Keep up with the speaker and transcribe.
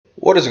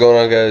What is going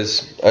on,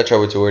 guys? I try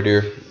with Word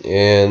here,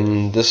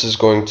 and this is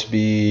going to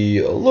be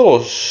a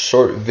little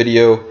short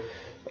video.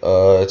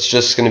 It's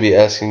just going to be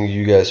asking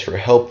you guys for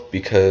help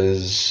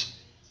because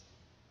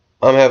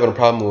I'm having a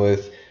problem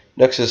with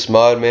Nexus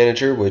Mod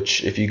Manager,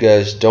 which, if you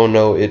guys don't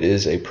know, it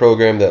is a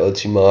program that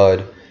lets you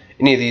mod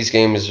any of these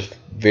games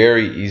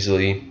very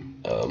easily.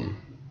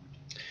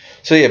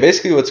 So yeah,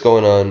 basically what's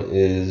going on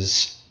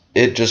is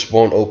it just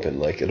won't open.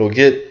 Like, it'll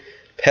get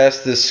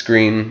past this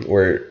screen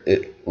where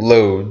it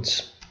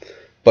loads,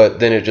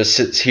 but then it just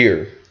sits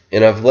here,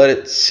 and I've let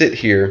it sit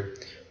here,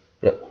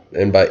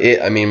 and by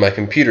it I mean my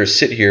computer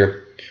sit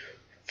here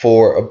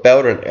for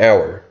about an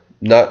hour,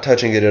 not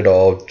touching it at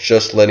all,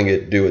 just letting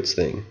it do its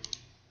thing,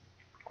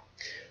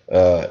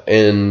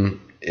 and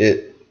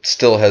it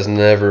still has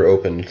never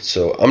opened.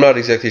 So I'm not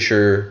exactly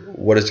sure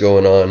what is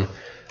going on.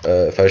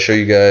 If I show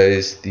you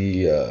guys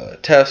the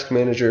task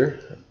manager,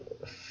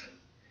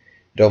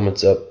 it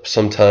opens up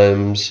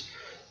sometimes.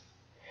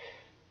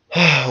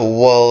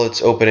 While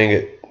it's opening,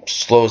 it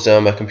slows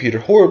down my computer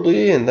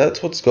horribly, and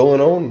that's what's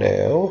going on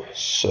now.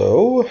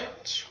 So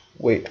let's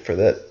wait for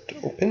that to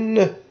open.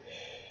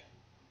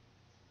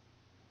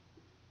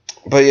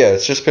 But yeah,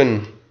 it's just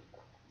been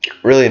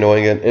really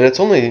annoying, and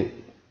it's only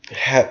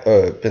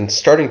been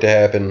starting to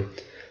happen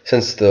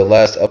since the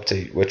last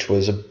update, which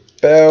was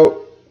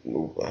about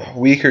a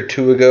week or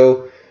two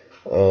ago.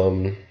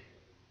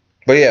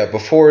 But yeah,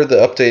 before the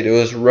update it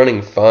was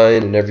running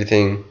fine and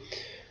everything,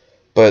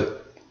 but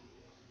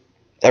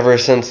ever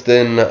since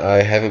then,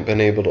 I haven't been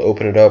able to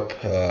open it up.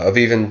 I've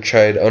even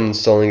tried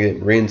uninstalling it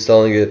and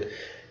reinstalling it,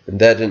 and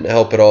that didn't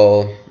help at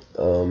all.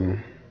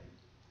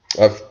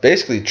 I've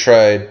basically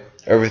tried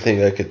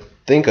everything I could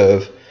think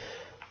of,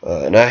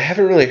 and I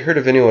haven't really heard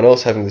of anyone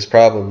else having this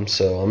problem,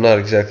 so I'm not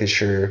exactly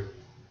sure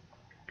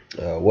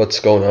what's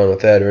going on with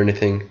that or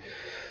anything.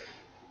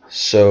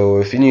 So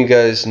if any of you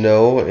guys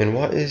know, and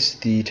why is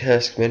the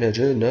task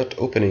manager not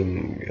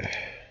opening?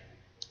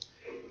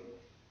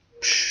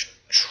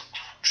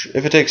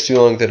 If it takes too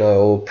long, then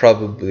I'll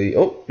probably...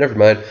 Oh, never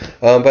mind.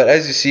 But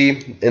as you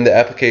see in the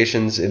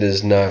applications, it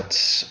is not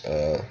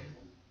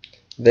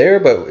there.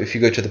 But if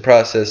you go to the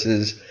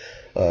processes,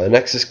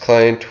 Nexus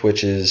client,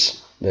 which is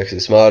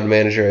Nexus Mod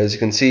Manager, as you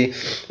can see,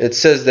 it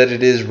says that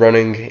it is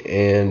running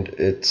and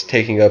it's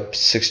taking up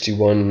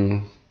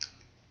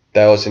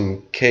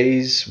 61,000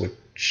 Ks,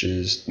 which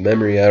is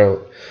memory. I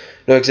don't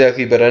know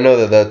exactly, but I know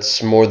that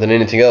that's more than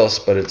anything else,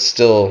 but it's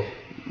still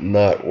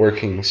not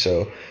working.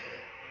 So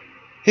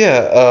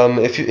yeah,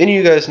 if any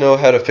of you guys know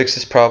how to fix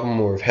this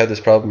problem or have had this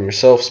problem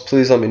yourselves,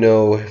 please let me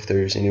know if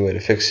there's any way to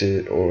fix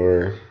it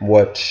or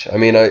what. I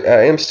mean,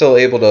 I am still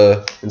able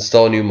to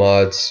install new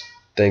mods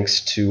thanks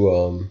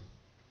to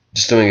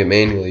just doing it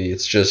manually.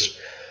 It's just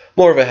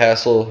more of a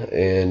hassle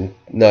and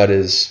not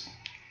as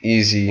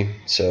easy.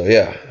 So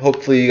yeah,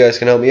 hopefully you guys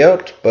can help me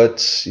out.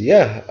 But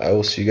yeah, I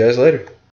will see you guys later.